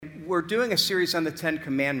we're doing a series on the Ten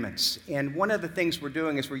Commandments, and one of the things we're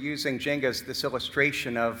doing is we're using Jenga as this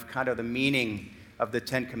illustration of kind of the meaning of the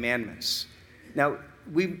Ten Commandments. Now,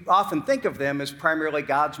 we often think of them as primarily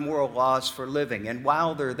God's moral laws for living, and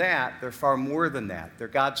while they're that, they're far more than that. They're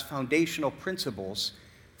God's foundational principles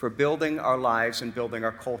for building our lives and building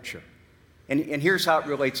our culture. And here's how it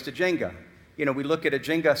relates to Jenga. You know, we look at a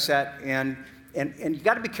Jenga set, and you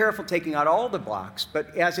got to be careful taking out all the blocks,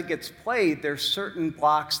 but as it gets played, there's certain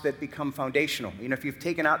blocks that become foundational. You know, if you've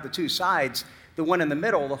taken out the two sides, the one in the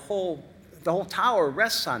middle, the whole tower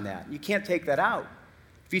rests on that. You can't take that out.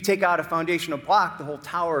 If you take out a foundational block, the whole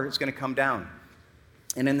tower is going to come down.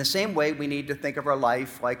 And in the same way, we need to think of our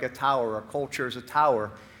life like a tower, our culture as a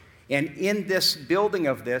tower. And in this building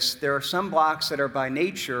of this, there are some blocks that are by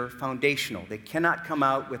nature foundational. They cannot come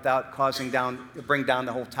out without bring down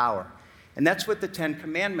the whole tower. And that's what the Ten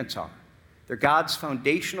Commandments are. They're God's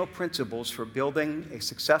foundational principles for building a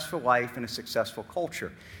successful life and a successful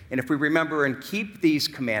culture. And if we remember and keep these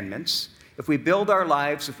commandments, if we build our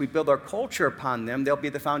lives, if we build our culture upon them, they'll be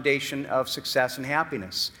the foundation of success and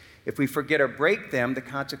happiness. If we forget or break them, the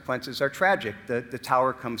consequences are tragic. The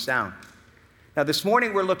tower comes down. Now, this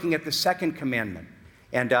morning we're looking at the second commandment.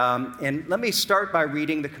 And let me start by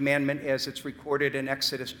reading the commandment as it's recorded in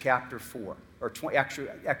Exodus chapter 4.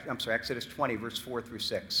 Exodus 20, verse 4 through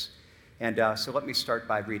 6. And so let me start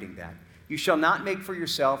by reading that. You shall not make for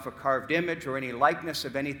yourself a carved image or any likeness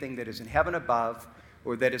of anything that is in heaven above,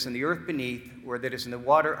 or that is in the earth beneath, or that is in the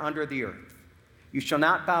water under the earth. You shall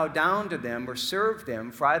not bow down to them or serve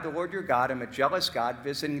them, for I, the Lord your God, am a jealous God,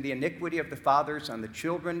 visiting the iniquity of the fathers on the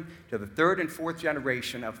children to the third and fourth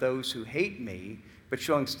generation of those who hate me, but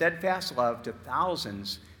showing steadfast love to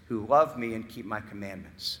thousands who love me and keep my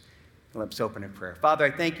commandments. Let's open in prayer. Father,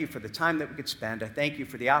 I thank you for the time that we could spend. I thank you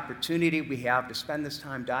for the opportunity we have to spend this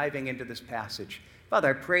time diving into this passage. Father,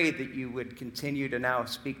 I pray that you would continue to now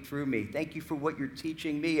speak through me. Thank you for what you're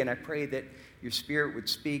teaching me, and I pray that your Spirit would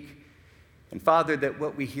speak. And Father, that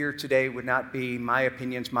what we hear today would not be my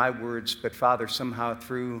opinions, my words, but Father, somehow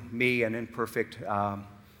through me, an imperfect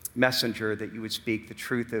messenger, that you would speak the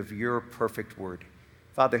truth of your perfect word.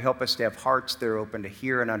 Father, help us to have hearts that are open to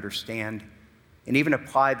hear and understand, and even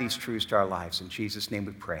apply these truths to our lives. In Jesus' name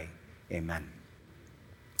we pray, amen.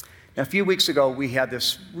 Now, a few weeks ago, we had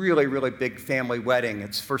this really, really big family wedding.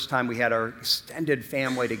 It's the first time we had our extended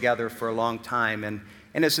family together for a long time.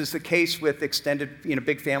 And as is the case with extended,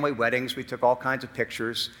 big family weddings, we took all kinds of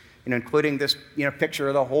pictures, including this, picture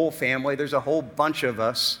of the whole family. There's a whole bunch of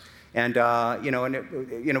us. And,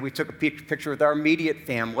 we took a picture with our immediate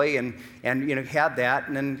family and had that.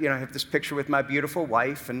 And then, I have this picture with my beautiful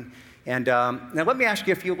wife. And now let me ask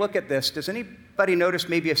you, if you look at this, does anybody notice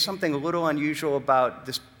maybe something a little unusual about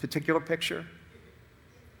this particular picture?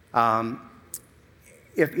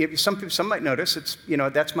 If some might notice, it's,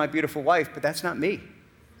 that's my beautiful wife, but that's not me.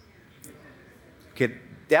 Okay,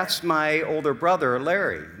 that's my older brother,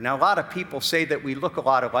 Larry. Now, a lot of people say that we look a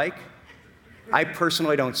lot alike. I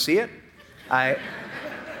personally don't see it.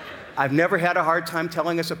 I've never had a hard time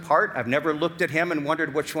telling us apart. I've never looked at him and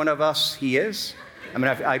wondered which one of us he is.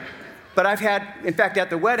 But I've had, in fact, at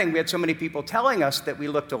the wedding, we had so many people telling us that we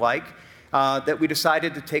looked alike that we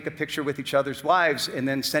decided to take a picture with each other's wives and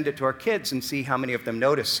then send it to our kids and see how many of them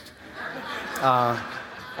noticed.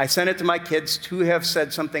 I sent it to my kids. 2 have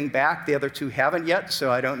said something back. The other 2 haven't yet,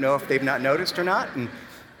 so I don't know if they've not noticed or not. And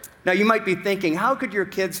now, you might be thinking, how could your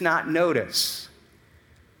kids not notice?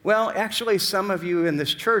 Well, actually, some of you in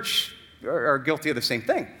this church are guilty of the same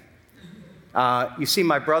thing. You see,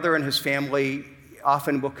 my brother and his family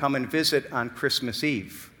often will come and visit on Christmas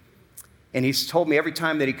Eve. And he's told me every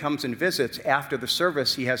time that he comes and visits, after the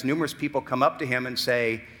service, he has numerous people come up to him and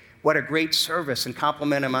say, what a great service, and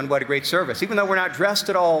compliment him on what a great service, even though we're not dressed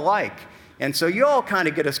at all alike. And so you all kind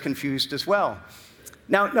of get us confused as well.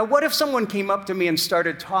 Now, what if someone came up to me and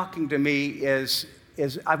started talking to me as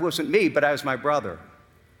I wasn't me, but I was my brother?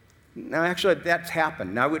 Now, actually, that's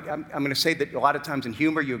happened. Now, I'm going to say that a lot of times in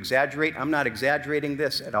humor, you exaggerate. I'm not exaggerating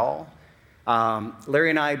this at all. Larry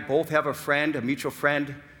and I both have a friend, a mutual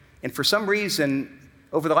friend, and for some reason,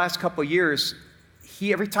 over the last couple of years,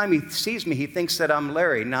 every time he sees me, he thinks that I'm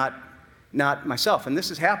Larry, not myself. And this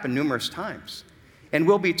has happened numerous times. And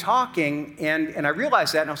we'll be talking, and I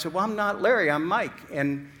realize that, and I'll say, well, I'm not Larry, I'm Mike.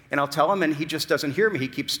 And I'll tell him, and he just doesn't hear me. He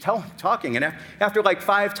keeps talking. And after like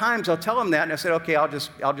 5 times, I'll tell him that, and I said, okay, I'll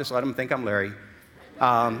just let him think I'm Larry.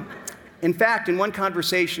 In fact, in one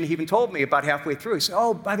conversation, he even told me about halfway through, he said,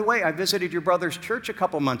 oh, by the way, I visited your brother's church a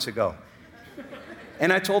couple months ago.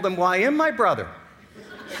 And I told him, well, I am my brother.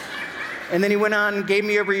 And then he went on and gave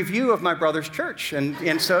me a review of my brother's church.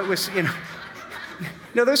 And so it was,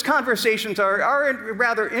 Those conversations are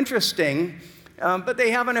rather interesting, but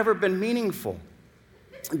they haven't ever been meaningful.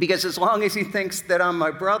 Because as long as he thinks that I'm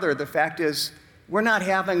my brother, the fact is, we're not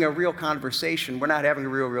having a real conversation. We're not having a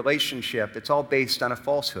real relationship. It's all based on a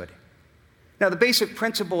falsehood. Now, the basic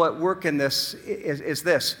principle at work in this is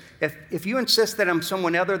this. If you insist that I'm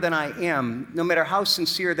someone other than I am, no matter how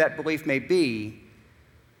sincere that belief may be,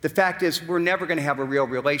 the fact is we're never going to have a real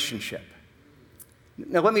relationship.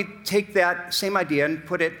 Now, let me take that same idea and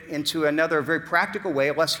put it into another very practical way,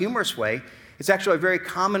 a less humorous way. It's actually a very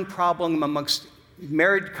common problem amongst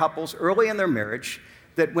married couples early in their marriage,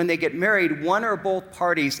 that when they get married, one or both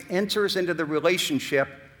parties enters into the relationship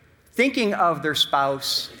thinking of their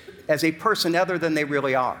spouse as a person other than they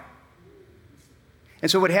really are. And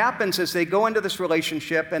so what happens is they go into this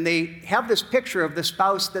relationship and they have this picture of the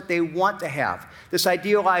spouse that they want to have, this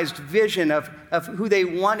idealized vision of who they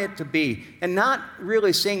want it to be, and not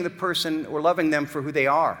really seeing the person or loving them for who they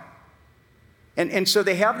are. And so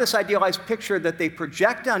they have this idealized picture that they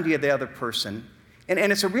project onto the other person, and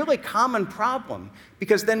it's a really common problem,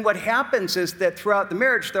 because then what happens is that throughout the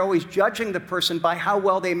marriage, they're always judging the person by how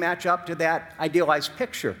well they match up to that idealized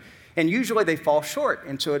picture. And usually they fall short,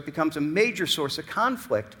 and so it becomes a major source of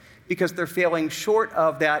conflict because they're falling short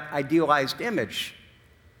of that idealized image.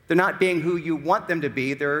 They're not being who you want them to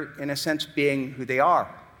be, they're, in a sense, being who they are.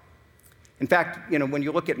 In fact, when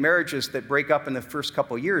you look at marriages that break up in the first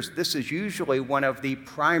couple of years, this is usually one of the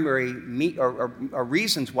primary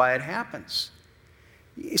reasons why it happens.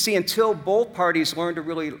 You see, until both parties learn to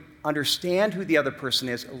really understand who the other person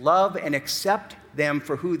is, love and accept them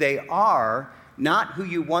for who they are, not who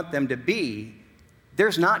you want them to be,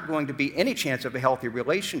 there's not going to be any chance of a healthy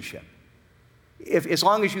relationship. As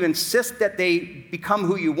long as you insist that they become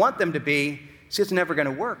who you want them to be, it's never going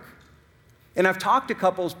to work. And I've talked to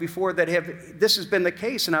couples before that this has been the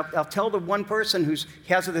case, and I'll tell the one person who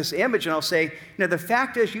has this image, and I'll say, the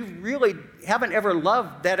fact is you really haven't ever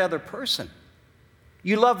loved that other person.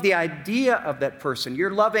 You love the idea of that person. You're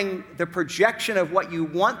loving the projection of what you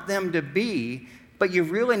want them to be, but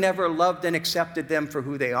you've really never loved and accepted them for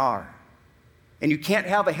who they are. And you can't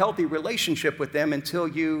have a healthy relationship with them until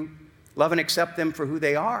you love and accept them for who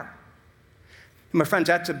they are. My friends,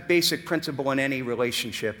 that's a basic principle in any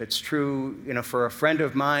relationship. It's true, for a friend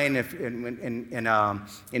of mine, if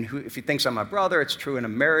he thinks I'm my brother, it's true in a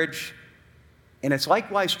marriage. And it's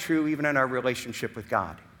likewise true even in our relationship with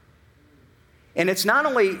God. And it's not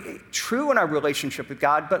only true in our relationship with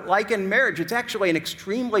God, but like in marriage, it's actually an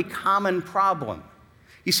extremely common problem.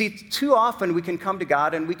 You see, too often we can come to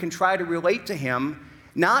God and we can try to relate to Him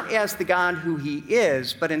not as the God who He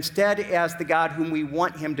is, but instead as the God whom we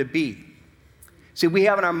want Him to be. See, we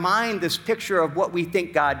have in our mind this picture of what we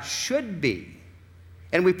think God should be,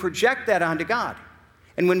 and we project that onto God.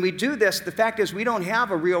 And when we do this, the fact is we don't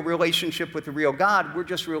have a real relationship with the real God. We're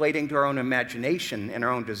just relating to our own imagination and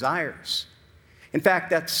our own desires. In fact,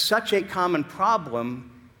 that's such a common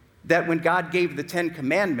problem that when God gave the Ten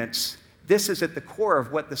Commandments, this is at the core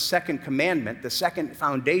of what the second commandment, the second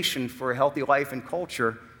foundation for a healthy life and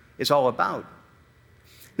culture, is all about.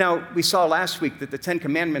 Now, we saw last week that the Ten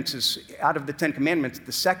Commandments out of the Ten Commandments,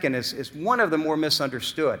 the second is one of the more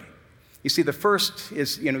misunderstood. You see, the first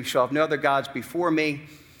is, you shall have no other gods before me.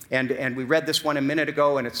 And we read this one a minute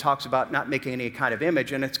ago, and it talks about not making any kind of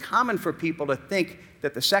image. And it's common for people to think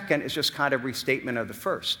that the second is just kind of restatement of the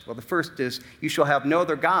first. Well, the first is, you shall have no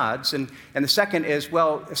other gods. And the second is,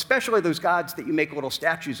 well, especially those gods that you make little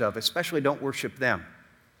statues of, especially don't worship them.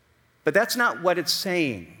 But that's not what it's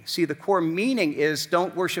saying. See, the core meaning is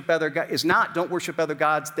don't worship other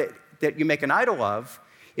gods that you make an idol of.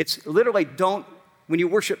 It's literally when you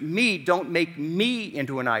worship me, don't make me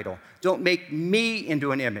into an idol. Don't make me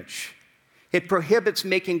into an image. It prohibits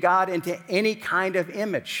making God into any kind of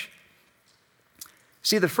image.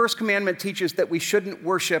 See, the first commandment teaches that we shouldn't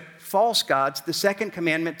worship false gods. The second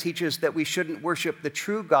commandment teaches that we shouldn't worship the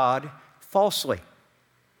true God falsely.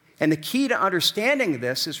 And the key to understanding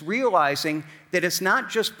this is realizing that it's not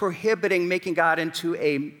just prohibiting making God into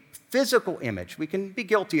a physical image. We can be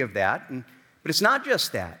guilty of that, but it's not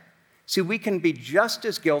just that. See, we can be just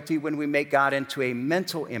as guilty when we make God into a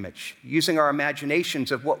mental image, using our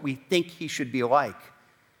imaginations of what we think He should be like.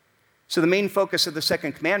 So the main focus of the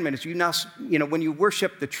second commandment is when you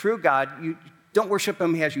worship the true God, you don't worship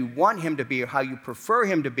Him as you want Him to be or how you prefer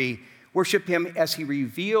Him to be. Worship Him as He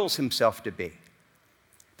reveals Himself to be.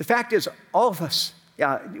 The fact is, all of us,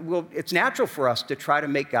 it's natural for us to try to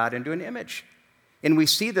make God into an image. And we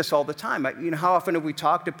see this all the time. How often have we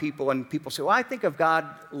talked to people and people say, well, I think of God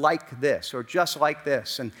like this or just like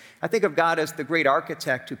this. And I think of God as the great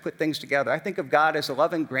architect who put things together. I think of God as a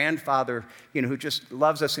loving grandfather, who just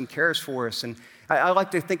loves us and cares for us. And I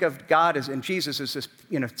like to think of God and Jesus as this,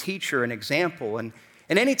 teacher and example. And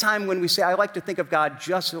anytime when we say, I like to think of God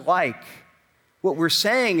just like, what we're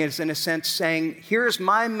saying is, in a sense, saying, here's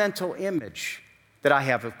my mental image that I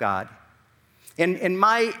have of God. And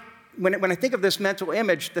when I think of this mental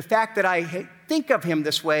image, the fact that I think of him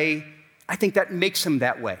this way, I think that makes him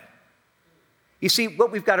that way. You see,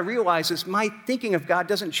 what we've got to realize is my thinking of God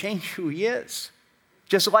doesn't change who he is.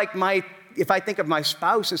 Just like if I think of my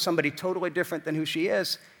spouse as somebody totally different than who she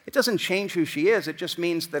is, it doesn't change who she is. It just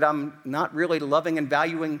means that I'm not really loving and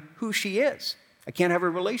valuing who she is. I can't have a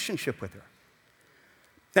relationship with her.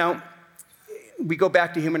 Now, we go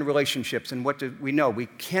back to human relationships, and what do we know? We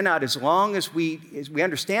cannot, as long as we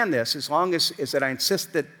understand this, as long as that I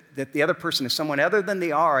insist that the other person is someone other than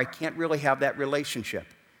they are, I can't really have that relationship.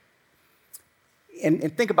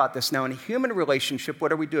 And think about this now. In a human relationship,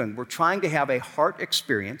 what are we doing? We're trying to have a heart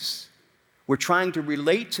experience. We're trying to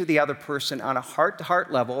relate to the other person on a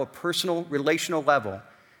heart-to-heart level, a personal, relational level,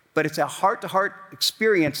 but it's a heart-to-heart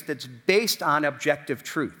experience that's based on objective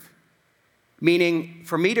truth. Meaning,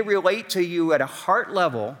 for me to relate to you at a heart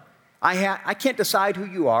level, I can't decide who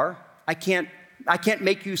you are. I can't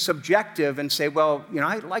make you subjective and say, well,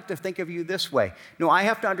 I'd like to think of you this way. No, I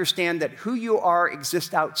have to understand that who you are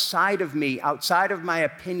exists outside of me, outside of my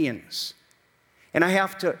opinions. And I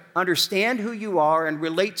have to understand who you are and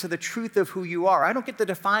relate to the truth of who you are. I don't get to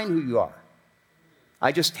define who you are.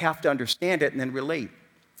 I just have to understand it and then relate.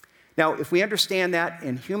 Now, if we understand that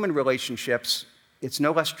in human relationships, it's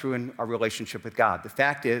no less true in our relationship with God. The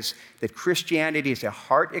fact is that Christianity is a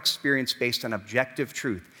heart experience based on objective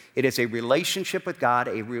truth. It is a relationship with God,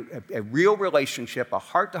 a real relationship, a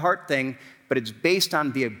heart-to-heart thing, but it's based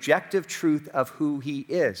on the objective truth of who he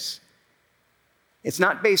is. It's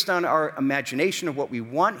not based on our imagination of what we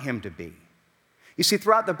want him to be. You see,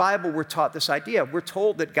 throughout the Bible, we're taught this idea. We're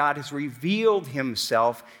told that God has revealed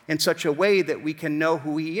himself in such a way that we can know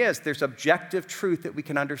who he is. There's objective truth that we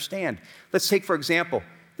can understand. Let's take, for example,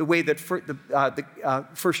 the way that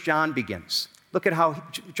 1 John begins. Look at how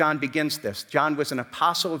John begins this. John was an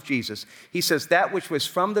apostle of Jesus. He says, that which was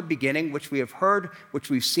from the beginning, which we have heard,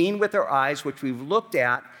 which we've seen with our eyes, which we've looked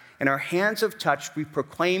at, and our hands have touched, we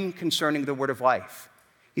proclaim concerning the word of life.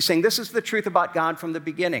 He's saying this is the truth about God from the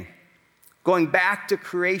beginning. Going back to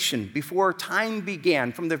creation, before time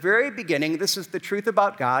began, from the very beginning, this is the truth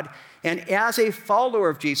about God. And as a follower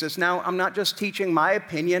of Jesus, now I'm not just teaching my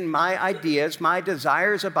opinion, my ideas, my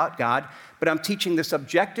desires about God, but I'm teaching this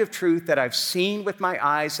objective truth that I've seen with my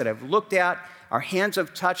eyes, that I've looked at, our hands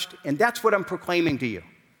have touched, and that's what I'm proclaiming to you.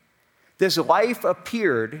 This life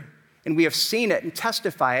appeared, and we have seen it and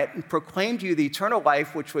testify it and proclaimed to you the eternal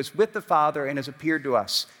life which was with the Father and has appeared to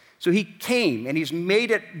us. So he came, and he's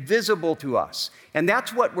made it visible to us. And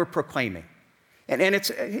that's what we're proclaiming.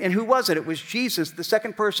 And who was it? It was Jesus, the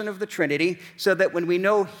second person of the Trinity, so that when we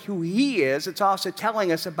know who he is, it's also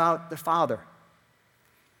telling us about the Father.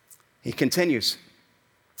 He continues,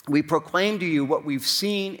 we proclaim to you what we've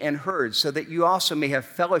seen and heard, so that you also may have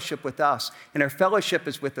fellowship with us. And our fellowship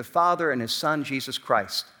is with the Father and his Son, Jesus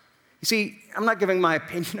Christ. You see, I'm not giving my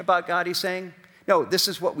opinion about God, he's saying. No, this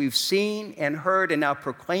is what we've seen and heard and now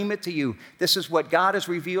proclaim it to you. This is what God has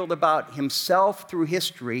revealed about himself through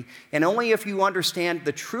history. And only if you understand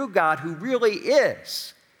the true God who really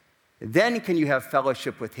is, then can you have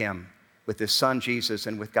fellowship with him, with his Son Jesus,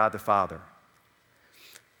 and with God the Father.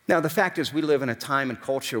 Now, the fact is we live in a time and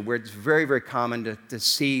culture where it's very, very common to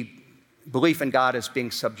see belief in God as being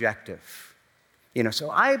subjective. So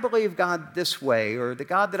I believe God this way, or the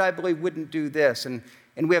God that I believe wouldn't do this. And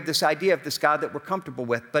we have this idea of this God that we're comfortable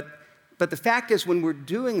with. But the fact is, when we're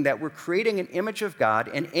doing that, we're creating an image of God,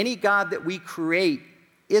 and any God that we create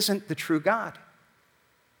isn't the true God.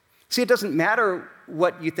 See, it doesn't matter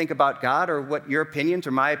what you think about God or what your opinions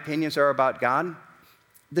or my opinions are about God.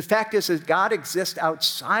 The fact is that God exists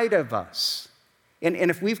outside of us. And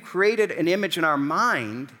if we've created an image in our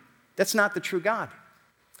mind, that's not the true God.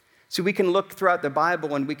 See, we can look throughout the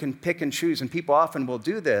Bible and we can pick and choose, and people often will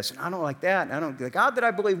do this. And I don't like that. And the God that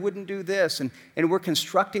I believe wouldn't do this. And we're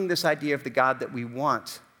constructing this idea of the God that we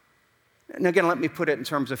want. And again, let me put it in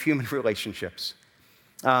terms of human relationships.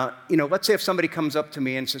 Let's say if somebody comes up to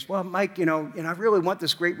me and says, well, Mike, I really want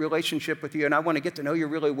this great relationship with you, and I want to get to know you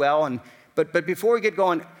really well. But before we get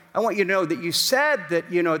going, I want you to know that you said that,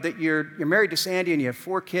 that you're married to Sandy and you have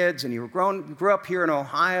 4 kids and you grew up here in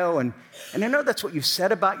Ohio. And I know that's what you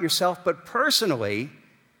said about yourself, but personally,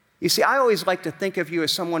 You see, I always like to think of you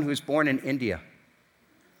as someone who's born in India,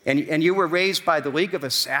 and you were raised by the League of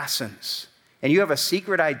Assassins, and you have a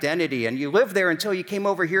secret identity, and you lived there until you came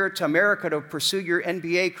over here to America to pursue your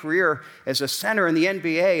NBA career as a center in the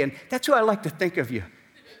NBA, and that's who I like to think of you.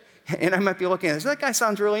 And I might be looking at this, that guy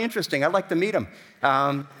sounds really interesting. I'd like to meet him.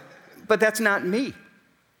 But that's not me.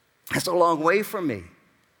 That's a long way from me.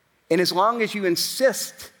 And as long as you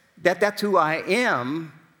insist that that's who I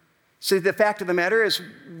am, so the fact of the matter is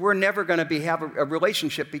we're never going to have a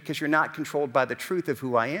relationship because you're not controlled by the truth of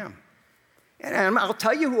who I am. And I'll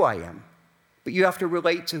tell you who I am, but you have to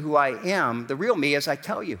relate to who I am, the real me, as I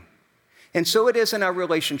tell you. And so it is in our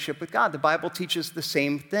relationship with God. The Bible teaches the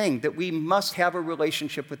same thing, that we must have a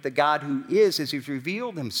relationship with the God who is as he's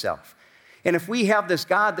revealed himself. And if we have this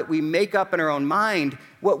God that we make up in our own mind,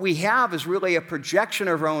 what we have is really a projection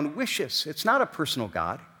of our own wishes. It's not a personal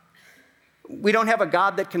God. We don't have a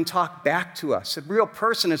God that can talk back to us. A real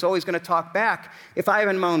person is always going to talk back. If I have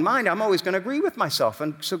in my own mind, I'm always going to agree with myself.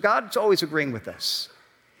 And so God's always agreeing with us.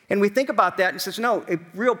 And we think about that and says, no, a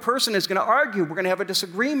real person is going to argue. We're going to have a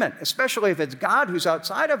disagreement, especially if it's God who's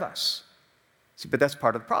outside of us. See, but that's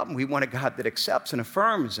part of the problem. We want a God that accepts and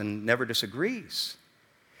affirms and never disagrees.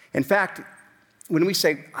 In fact, when we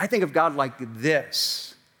say, I think of God like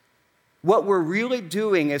this, what we're really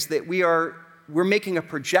doing is that we're making a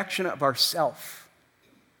projection of ourself.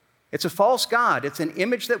 It's a false God. It's an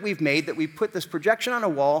image that we've made, that we put this projection on a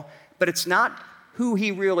wall, but it's not who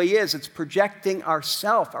he really is. It's projecting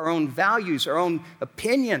ourself, our own values, our own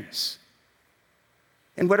opinions.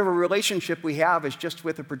 And whatever relationship we have is just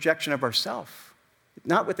with a projection of ourself,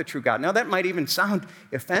 not with the true God. Now, that might even sound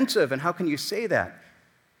offensive, and how can you say that?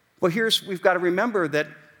 Well, we've got to remember that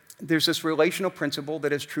there's this relational principle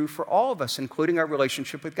that is true for all of us, including our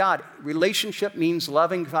relationship with God. Relationship means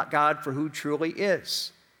loving God for who truly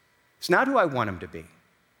is. It's not who I want him to be.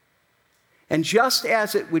 And just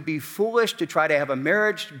as it would be foolish to try to have a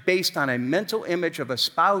marriage based on a mental image of a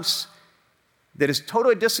spouse that is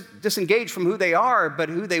totally disengaged from who they are, but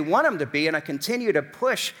who they want them to be, and I continue to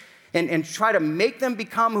push and try to make them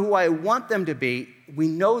become who I want them to be, we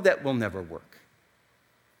know that will never work.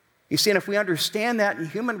 You see, and if we understand that in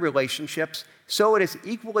human relationships, so it is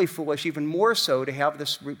equally foolish, even more so, to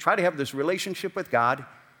try to have this relationship with God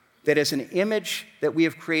that is an image that we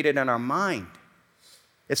have created in our mind.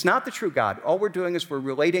 It's not the true God. All we're doing is we're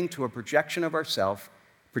relating to a projection of ourselves,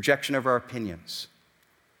 projection of our opinions.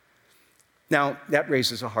 Now, that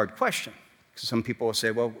raises a hard question. Some people will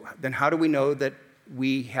say, well, then how do we know that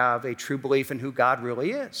we have a true belief in who God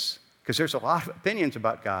really is? Because there's a lot of opinions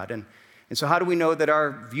about God. And so how do we know that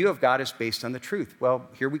our view of God is based on the truth? Well,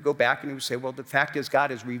 here we go back and we say, well, the fact is God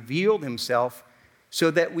has revealed himself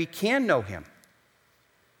so that we can know him.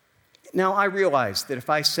 Now, I realize that if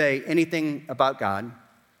I say anything about God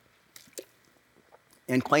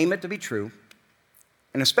and claim it to be true,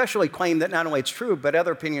 and especially claim that not only it's true, but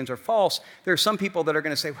other opinions are false, there are some people that are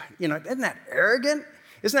going to say, isn't that arrogant?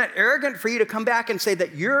 Isn't that arrogant for you to come back and say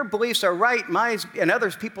that your beliefs are right, mine and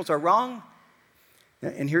others' people's are wrong?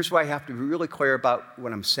 And here's why I have to be really clear about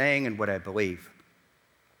what I'm saying and what I believe.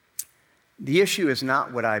 The issue is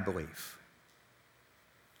not what I believe.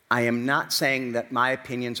 I am not saying that my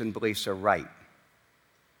opinions and beliefs are right.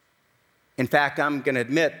 In fact, I'm going to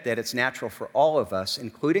admit that it's natural for all of us,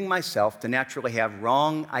 including myself, to naturally have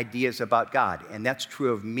wrong ideas about God, and that's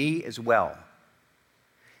true of me as well.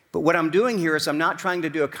 But what I'm doing here is I'm not trying to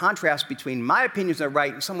do a contrast between my opinions are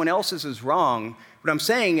right and someone else's is wrong. What I'm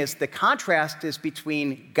saying is the contrast is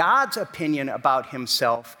between God's opinion about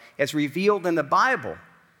himself as revealed in the Bible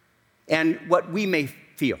and what we may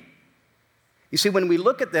feel. You see, when we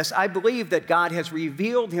look at this, I believe that God has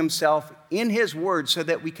revealed himself in his word so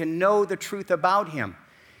that we can know the truth about him.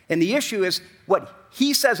 And the issue is what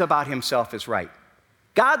he says about himself is right.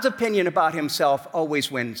 God's opinion about himself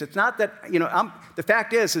always wins. It's not that, the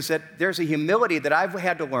fact is that there's a humility that I've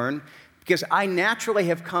had to learn because I naturally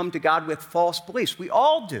have come to God with false beliefs. We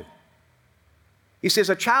all do. You see, as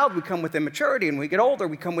a child, we come with immaturity, and when we get older,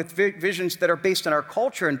 we come with visions that are based on our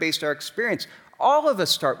culture and based on our experience. All of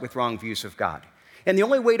us start with wrong views of God. And the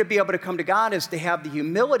only way to be able to come to God is to have the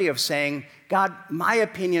humility of saying, God, my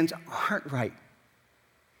opinions aren't right.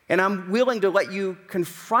 And I'm willing to let you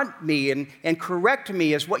confront me and correct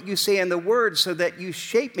me as what you say in the Word so that you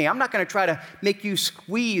shape me. I'm not going to try to make you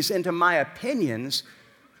squeeze into my opinions,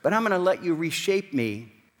 but I'm going to let you reshape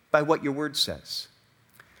me by what your Word says.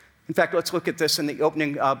 In fact, let's look at this in the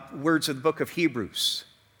opening words of the book of Hebrews.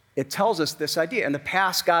 it tells us this idea. In the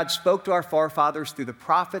past, God spoke to our forefathers through the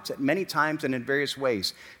prophets at many times and in various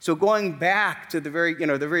ways. So going back to the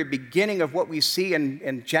very beginning of what we see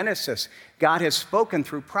in Genesis, God has spoken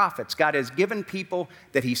through prophets. God has given people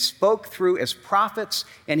that he spoke through as prophets,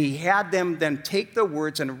 and he had them then take the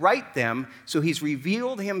words and write them, so he's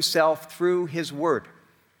revealed himself through his word.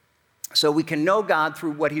 So we can know God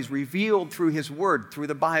through what he's revealed through his word, through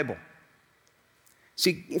the Bible.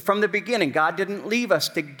 See, from the beginning, God didn't leave us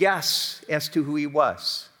to guess as to who he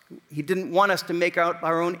was. He didn't want us to make out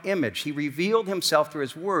our own image. He revealed himself through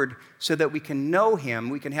his word so that we can know him,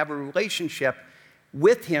 we can have a relationship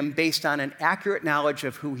with him based on an accurate knowledge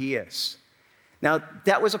of who he is. Now,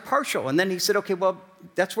 that was a partial, and then he said, okay, well,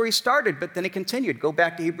 that's where he started, but then he continued. Go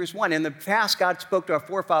back to Hebrews 1. In the past, God spoke to our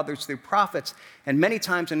forefathers through prophets, and many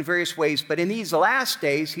times in various ways, but in these last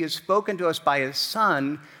days, he has spoken to us by his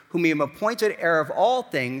Son, whom he has appointed heir of all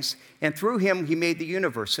things, and through him he made the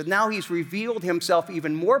universe. So now he's revealed himself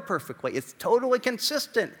even more perfectly. It's totally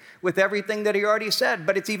consistent with everything that he already said,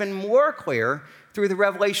 but it's even more clear through the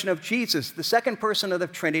revelation of Jesus, the second person of the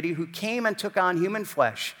Trinity, who came and took on human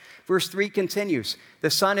flesh. Verse 3 continues, the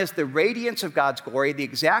Son is the radiance of God's glory, the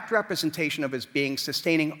exact representation of his being,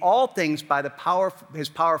 sustaining all things by the power of his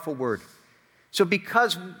powerful word. So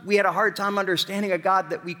because we had a hard time understanding a God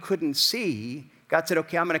that we couldn't see, God said,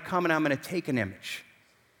 okay, I'm going to come and I'm going to take an image.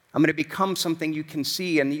 I'm going to become something you can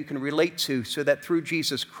see and you can relate to so that through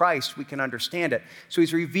Jesus Christ we can understand it. So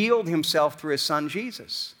he's revealed himself through his Son,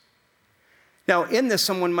 Jesus. Now, in this,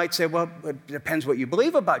 someone might say, well, it depends what you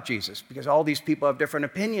believe about Jesus, because all these people have different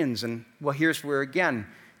opinions. And, well, here's where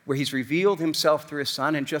he's revealed himself through his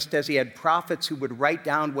Son, and just as he had prophets who would write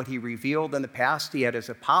down what he revealed in the past, he had his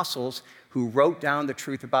apostles who wrote down the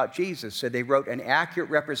truth about Jesus. So they wrote an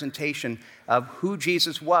accurate representation of who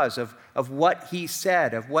Jesus was, of what he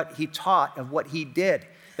said, of what he taught, of what he did.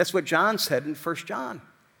 That's what John said in 1 John.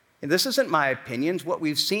 And this isn't my opinions, what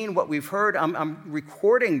we've seen, what we've heard. I'm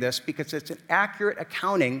recording this because it's an accurate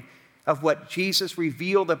accounting of what Jesus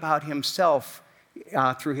revealed about himself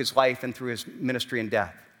through his life and through his ministry and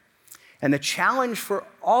death. And the challenge for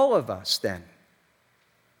all of us then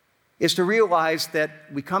is to realize that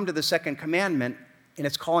we come to the second commandment and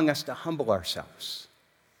it's calling us to humble ourselves.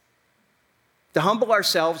 To humble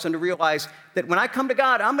ourselves and to realize that when I come to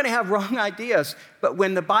God, I'm going to have wrong ideas. But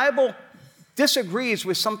when the Bible disagrees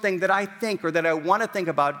with something that I think or that I want to think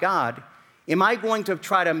about God, am I going to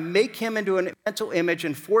try to make him into a mental image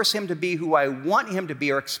and force him to be who I want him to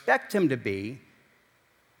be or expect him to be?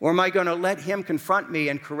 Or am I going to let him confront me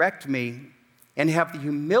and correct me and have the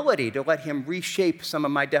humility to let him reshape some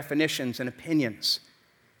of my definitions and opinions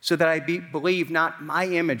so that I believe not my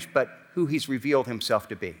image but who he's revealed himself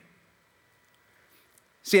to be?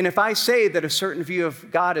 See, and if I say that a certain view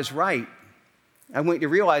of God is right, I want you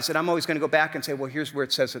to realize that I'm always going to go back and say, well, here's where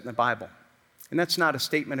it says it in the Bible. And that's not a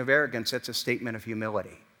statement of arrogance, that's a statement of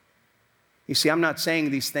humility. You see, I'm not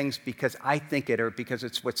saying these things because I think it or because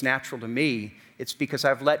it's what's natural to me. It's because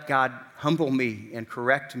I've let God humble me and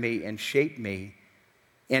correct me and shape me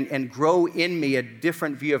and grow in me a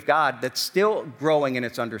different view of God that's still growing in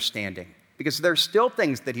its understanding. Because there's still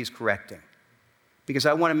things that he's correcting. Because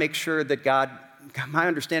I want to make sure that my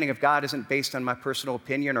understanding of God isn't based on my personal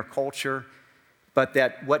opinion or culture, but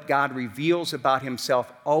that what God reveals about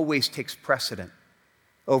himself always takes precedent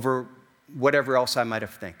over whatever else I might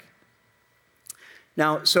have think.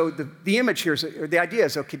 Now, so the image here, or the idea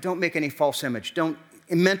is, okay, don't make any false image.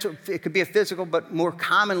 It could be a physical, but more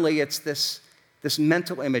commonly it's this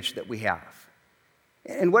mental image that we have.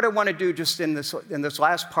 And what I want to do just in this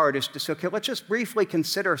last part is to say, okay, let's just briefly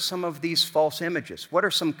consider some of these false images. What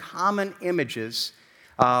are some common images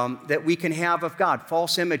that we can have of God,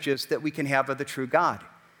 false images that we can have of the true God?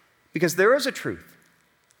 Because there is a truth.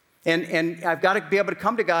 And I've got to be able to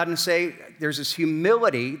come to God and say, there's this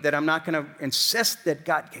humility that I'm not going to insist that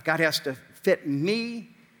God has to fit me,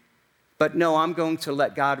 but no, I'm going to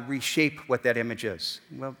let God reshape what that image is.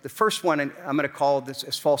 Well, the first one, and I'm going to call this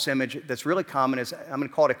a false image that's really common, is I'm going to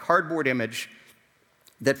call it a cardboard image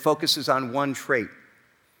that focuses on one trait.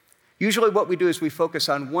 Usually what we do is we focus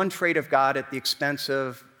on one trait of God at the expense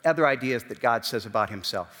of other ideas that God says about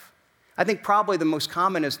himself. I think probably the most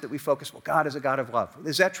common is that we focus, well, God is a God of love.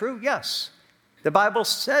 Is that true? Yes. The Bible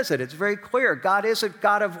says it. It's very clear. God is a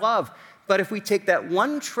God of love. But if we take that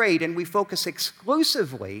one trait and we focus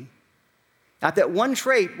exclusively at that one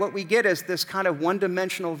trait, what we get is this kind of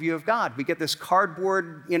one-dimensional view of God. We get this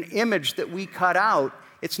cardboard image that we cut out.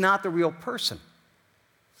 It's not the real person.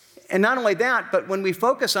 And not only that, but when we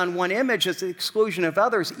focus on one image at the exclusion of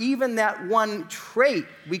others, even that one trait,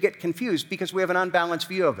 we get confused because we have an unbalanced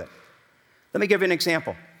view of it. Let me give you an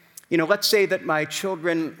example. Let's say that my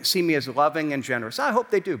children see me as loving and generous. I hope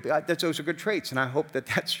they do. Those are good traits, and I hope that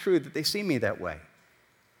that's true, that they see me that way.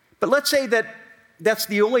 But let's say that that's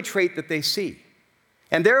the only trait that they see.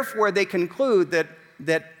 And therefore, they conclude that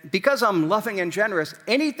because I'm loving and generous,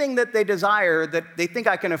 anything that they desire that they think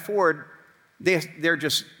I can afford, they're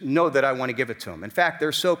just know that I want to give it to them. In fact,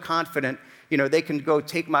 they're so confident, they can go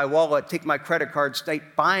take my wallet, take my credit card, start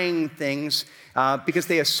buying things because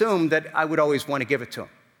they assume that I would always want to give it to them.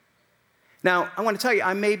 Now, I want to tell you,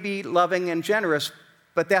 I may be loving and generous,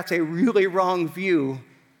 but that's a really wrong view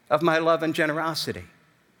of my love and generosity.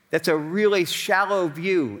 That's a really shallow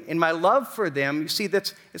view. In my love for them, you see,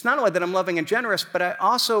 it's not only that I'm loving and generous, but I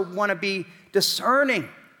also want to be discerning.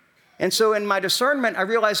 And so in my discernment, I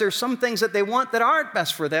realize there's some things that they want that aren't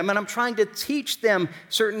best for them, and I'm trying to teach them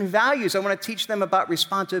certain values. I want to teach them about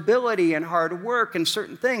responsibility and hard work and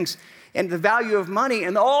certain things, and the value of money,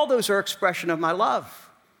 and all those are expression of my love.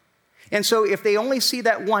 And so if they only see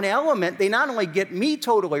that one element, they not only get me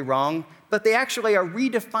totally wrong, but they actually are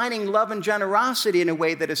redefining love and generosity in a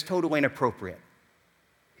way that is totally inappropriate.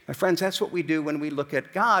 My friends, that's what we do when we look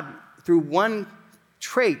at God through one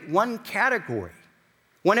trait, one category.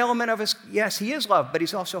 One element of us, yes, he is love, but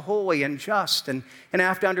he's also holy and just, and I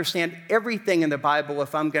have to understand everything in the Bible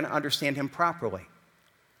if I'm going to understand him properly.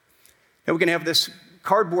 Now, we're going to have this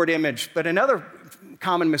cardboard image, but another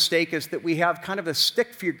common mistake is that we have kind of a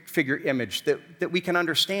stick figure image that we can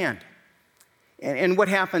understand. And what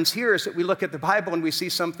happens here is that we look at the Bible and we see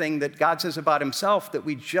something that God says about himself that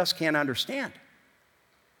we just can't understand.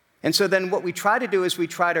 And so then what we try to do is we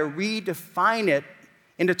try to redefine it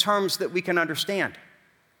into terms that we can understand.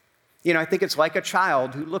 I think it's like a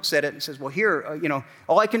child who looks at it and says, well, here,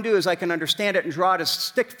 all I can do is I can understand it and draw it as a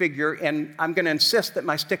stick figure, and I'm going to insist that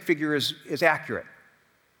my stick figure is accurate.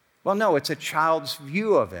 Well, no, it's a child's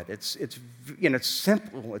view of it. It's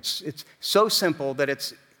simple. It's so simple that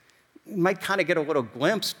it might kind of get a little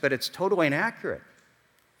glimpse, but it's totally inaccurate.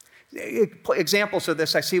 Examples of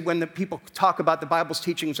this I see when the people talk about the Bible's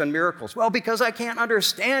teachings on miracles. Well, because I can't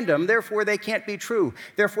understand them, therefore they can't be true.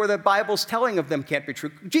 Therefore the Bible's telling of them can't be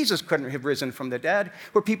true. Jesus couldn't have risen from the dead.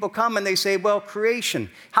 Where people come and they say, well, creation.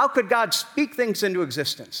 How could God speak things into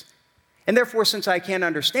existence? And therefore, since I can't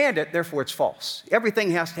understand it, therefore it's false.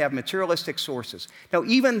 Everything has to have materialistic sources. Now,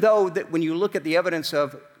 even though that when you look at the evidence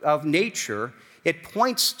of nature, it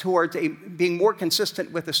points towards being more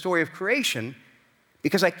consistent with the story of creation,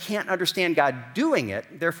 because I can't understand God doing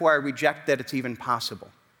it, therefore I reject that it's even possible.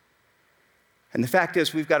 And the fact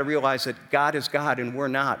is, we've got to realize that God is God and we're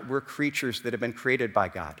not. We're creatures that have been created by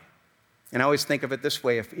God. And I always think of it this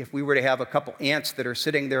way. If we were to have a couple ants that are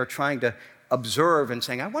sitting there trying to observe and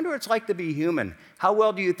saying, I wonder what it's like to be human, how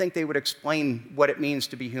well do you think they would explain what it means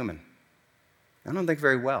to be human? I don't think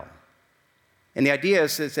very well. And the idea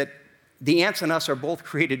is that the ants and us are both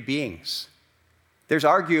created beings. There's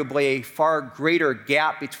arguably a far greater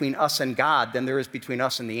gap between us and God than there is between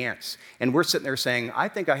us and the ants. And we're sitting there saying, I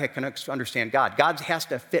think I can understand God. God has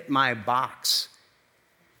to fit my box.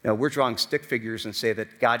 Now, we're drawing stick figures and say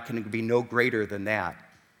that God can be no greater than that.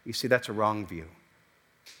 You see, that's a wrong view.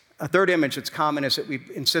 A third image that's common is that we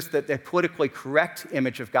insist that the politically correct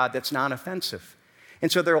image of God that's non-offensive. And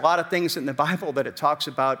so there are a lot of things in the Bible that it talks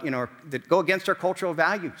about, that go against our cultural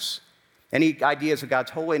values. Any ideas of God's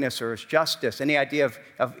holiness or his justice, any idea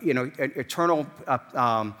of eternal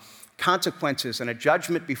consequences and a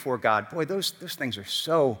judgment before God, boy, those things are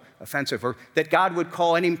so offensive. Or that God would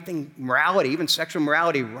call anything morality, even sexual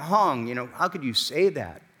morality, wrong. How could you say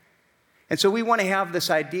that? And so we want to have this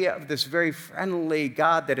idea of this very friendly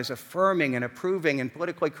God that is affirming and approving and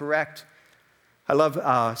politically correct. I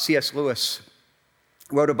love C.S. Lewis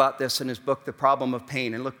wrote about this in his book, The Problem of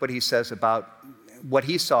Pain, and look what he says about what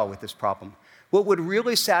he saw with this problem. What would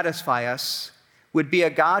really satisfy us would be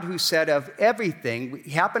a God who said of everything we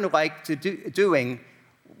happen to like doing,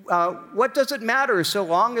 what does it matter so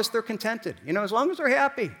long as they're contented? As long as they're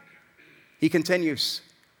happy. He continues,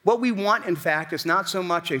 what we want, in fact, is not so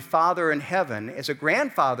much a father in heaven as a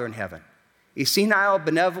grandfather in heaven, a senile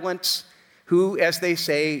benevolence who, as they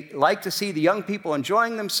say, like to see the young people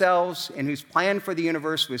enjoying themselves and whose plan for the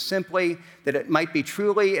universe was simply that it might be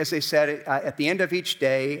truly, as they said, at the end of each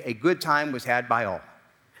day, a good time was had by all.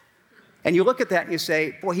 And you look at that and you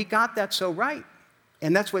say, boy, he got that so right.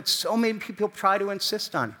 And that's what so many people try to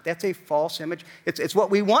insist on. That's a false image. It's what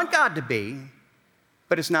we want God to be,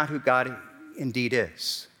 but it's not who God indeed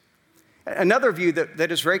is. Another view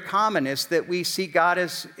that is very common is that we see God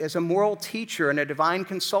as a moral teacher and a divine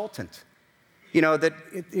consultant.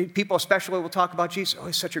 People especially will talk about Jesus. Oh,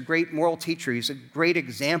 he's such a great moral teacher. He's a great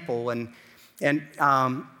example.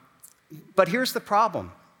 But here's the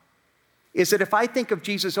problem. is that if I think of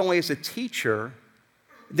Jesus only as a teacher,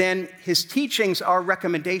 then his teachings are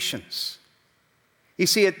recommendations. You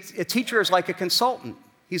see, a teacher is like a consultant.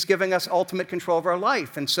 He's giving us ultimate control of our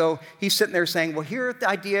life. And so he's sitting there saying, well, here are the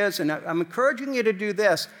ideas, and I'm encouraging you to do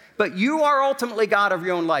this, but you are ultimately God of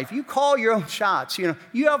your own life. You call your own shots.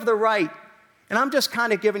 You have the right. And I'm just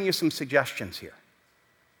kind of giving you some suggestions here.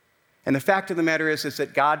 And the fact of the matter is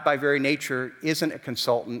that God, by very nature, isn't a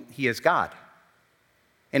consultant. He is God.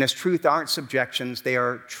 And his truth aren't subjections. They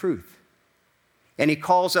are truth. And he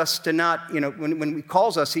calls us to not, when he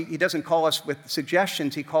calls us, he doesn't call us with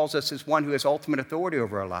suggestions. He calls us as one who has ultimate authority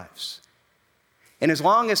over our lives. And as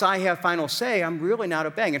long as I have final say, I'm really not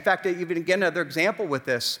obeying. In fact, even again, another example with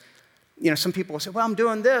this, some people will say, well, I'm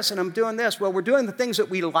doing this and I'm doing this. Well, we're doing the things that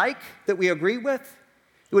we like, that we agree with.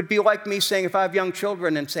 It would be like me saying, if I have young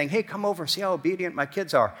children and saying, hey, come over, see how obedient my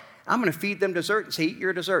kids are. I'm going to feed them dessert and say, eat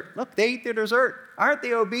your dessert. Look, they eat their dessert. Aren't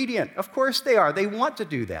they obedient? Of course they are. They want to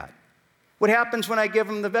do that. What happens when I give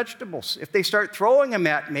them the vegetables? If they start throwing them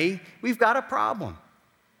at me, we've got a problem.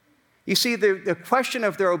 You see, the question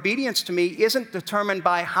of their obedience to me isn't determined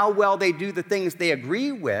by how well they do the things they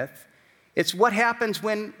agree with. It's what happens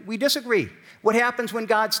when we disagree. What happens when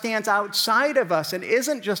God stands outside of us and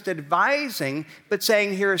isn't just advising, but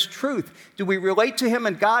saying, here's truth. Do we relate to him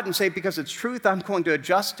and God and say, because it's truth, I'm going to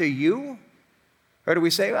adjust to you? Or do we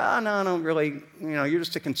say, no, I don't really, you're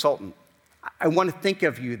just a consultant. I want to think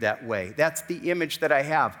of you that way. That's the image that I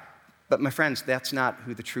have. But my friends, that's not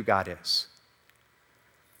who the true God is.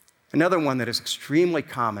 Another one that is extremely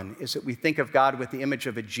common is that we think of God with the image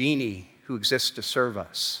of a genie who exists to serve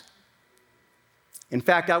us. In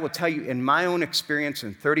fact, I will tell you, in my own experience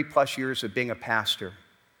in 30 plus years of being a pastor,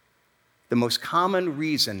 the most common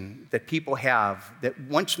reason that people have that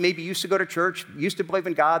once maybe used to go to church, used to believe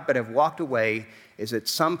in God, but have walked away is at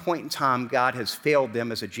some point in time, God has failed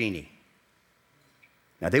them as a genie.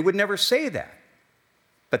 Now, they would never say that,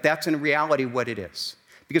 but that's in reality what it is.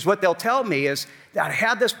 Because what they'll tell me is that I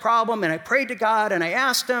had this problem and I prayed to God and I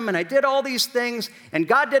asked him and I did all these things and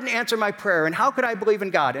God didn't answer my prayer, and how could I believe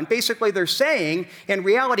in God? And basically they're saying, in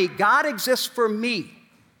reality, God exists for me.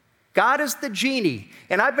 God is the genie,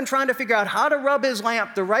 and I've been trying to figure out how to rub his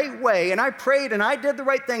lamp the right way, and I prayed and I did the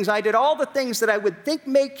right things. I did all the things that I would think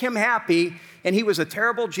make him happy, and he was a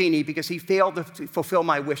terrible genie because he failed to fulfill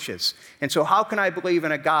my wishes. And so how can I believe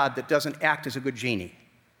in a God that doesn't act as a good genie?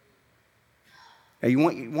 Now, I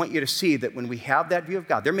want you to see that when we have that view of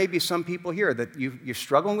God, there may be some people here that you're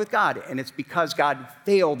struggling with God, and it's because God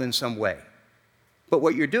failed in some way. But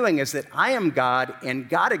what you're doing is that I am God, and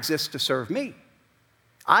God exists to serve me.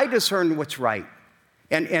 I discern what's right.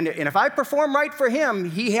 And if I perform right for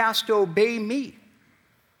him, he has to obey me.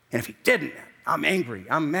 And if he didn't, I'm angry,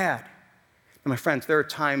 I'm mad. And my friends, there are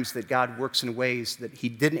times that God works in ways that he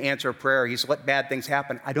didn't answer a prayer. He's let bad things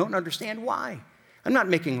happen. I don't understand why. I'm not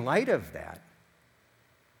making light of that.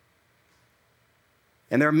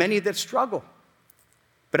 And there are many that struggle.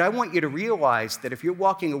 But I want you to realize that if you're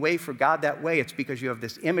walking away from God that way, it's because you have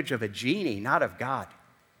this image of a genie, not of God.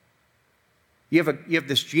 You have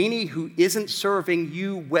this genie who isn't serving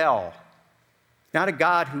you well, not a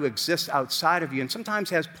God who exists outside of you and sometimes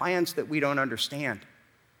has plans that we don't understand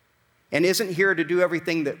and isn't here to do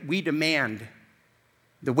everything that we demand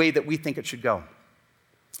the way that we think it should go.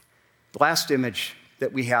 The last image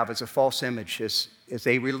that we have as a false image is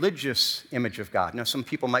a religious image of God. Now, some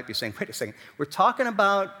people might be saying, wait a second, we're talking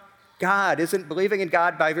about God. Isn't believing in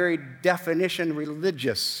God by very definition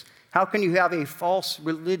religious? How can you have a false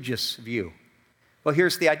religious view? Well,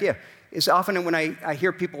 here's the idea. Is often when I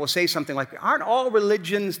hear people will say something like, aren't all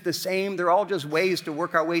religions the same? They're all just ways to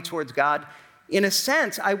work our way towards God. In a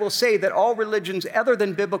sense, I will say that all religions other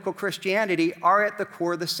than biblical Christianity are at the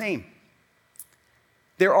core the same.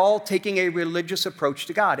 They're all taking a religious approach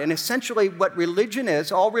to God. And essentially what religion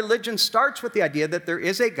is, all religion starts with the idea that there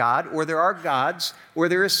is a God, or there are gods, or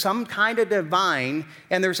there is some kind of divine,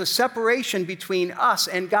 and there's a separation between us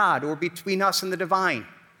and God, or between us and the divine.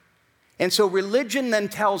 And so religion then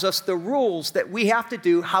tells us the rules that we have to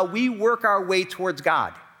do, how we work our way towards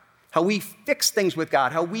God, how we fix things with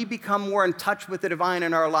God, how we become more in touch with the divine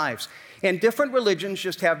in our lives. And different religions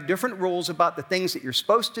just have different rules about the things that you're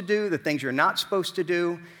supposed to do, the things you're not supposed to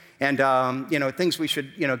do, and things we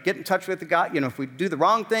should get in touch with God. If we do the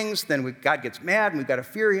wrong things, then God gets mad, and we've got to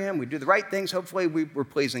fear him. We do the right things, hopefully we're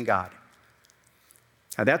pleasing God.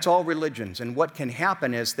 Now, that's all religions, and what can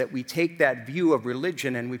happen is that we take that view of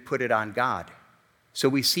religion and we put it on God. So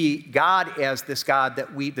we see God as this God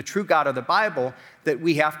the true God of the Bible, that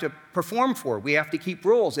we have to perform for. We have to keep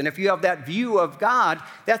rules. And if you have that view of God,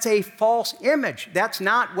 that's a false image. That's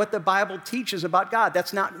not what the Bible teaches about God.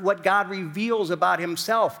 That's not what God reveals about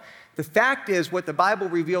himself. The fact is, what the Bible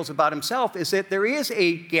reveals about himself is that there is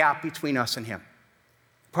a gap between us and him.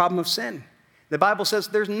 Problem of sin. The Bible says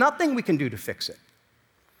there's nothing we can do to fix it.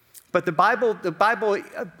 But the God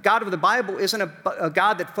of the Bible isn't a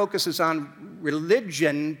God that focuses on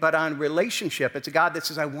religion, but on relationship. It's a God that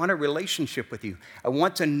says, I want a relationship with you. I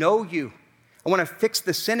want to know you. I want to fix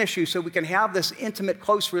the sin issue so we can have this intimate,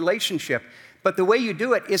 close relationship. But the way you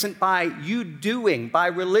do it isn't by you doing, by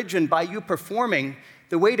religion, by you performing.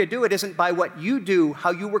 The way to do it isn't by what you do,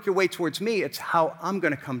 how you work your way towards me. It's how I'm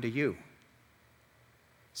going to come to you.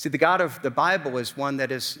 See, the God of the Bible is one that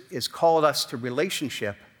is called us to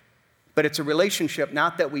relationship. But it's a relationship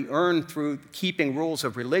not that we earn through keeping rules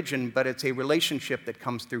of religion, but it's a relationship that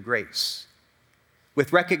comes through grace,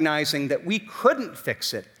 with recognizing that we couldn't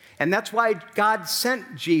fix it. And that's why God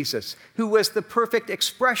sent Jesus, who was the perfect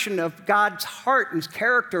expression of God's heart and his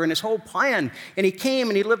character and his whole plan. And he came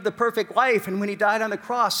and he lived the perfect life. And when he died on the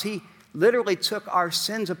cross, he literally took our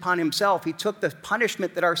sins upon himself. He took the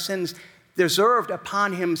punishment that our sins deserved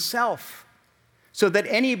upon himself. So that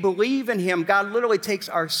any believe in him, God literally takes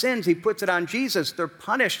our sins, he puts it on Jesus, they're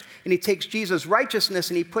punished, and he takes Jesus' righteousness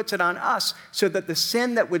and he puts it on us so that the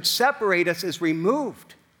sin that would separate us is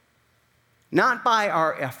removed. Not by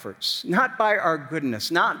our efforts, not by our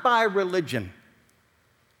goodness, not by religion,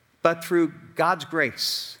 but through God's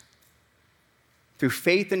grace. Through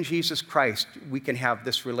faith in Jesus Christ, we can have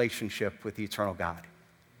this relationship with the eternal God.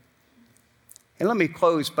 And let me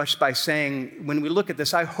close by saying, when we look at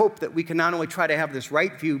this, I hope that we can not only try to have this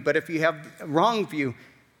right view, but if you have a wrong view,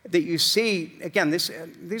 that you see, again,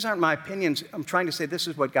 these aren't my opinions. I'm trying to say this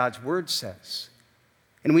is what God's word says.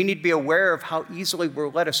 And we need to be aware of how easily we're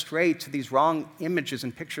led astray to these wrong images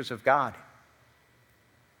and pictures of God.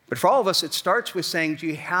 But for all of us, it starts with saying, do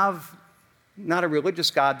you have not a religious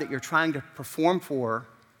God that you're trying to perform for,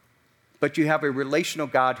 but you have a relational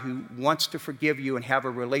God who wants to forgive you and have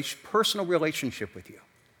a personal relationship with you.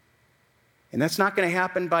 And that's not going to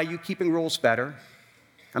happen by you keeping rules better.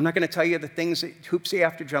 I'm not going to tell you the hoops you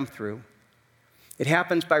have to jump through. It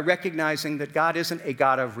happens by recognizing that God isn't a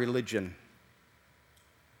God of religion,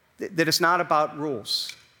 that it's not about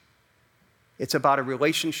rules. It's about a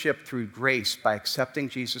relationship through grace by accepting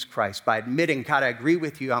Jesus Christ, by admitting, God, I agree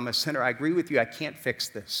with you, I'm a sinner, I agree with you, I can't fix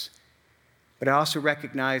this. But I also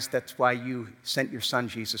recognize that's why you sent your son,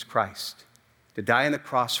 Jesus Christ, to die on the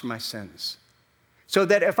cross for my sins. So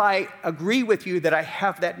that if I agree with you that I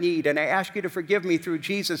have that need and I ask you to forgive me through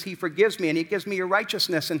Jesus, he forgives me and he gives me your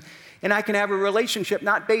righteousness. And I can have a relationship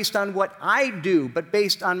not based on what I do, but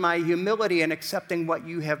based on my humility and accepting what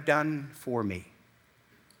you have done for me.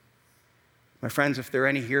 My friends, if there are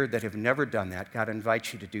any here that have never done that, God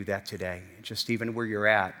invites you to do that today. Just even where you're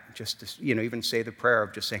at, just to, even say the prayer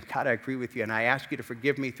of just saying, God, I agree with you, and I ask you to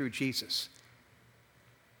forgive me through Jesus.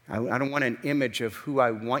 I don't want an image of who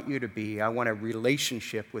I want you to be. I want a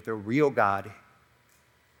relationship with a real God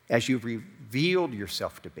as you've revealed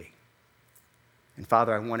yourself to be. And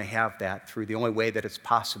Father, I want to have that through the only way that it's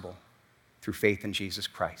possible, through faith in Jesus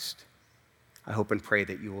Christ. I hope and pray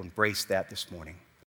that you will embrace that this morning.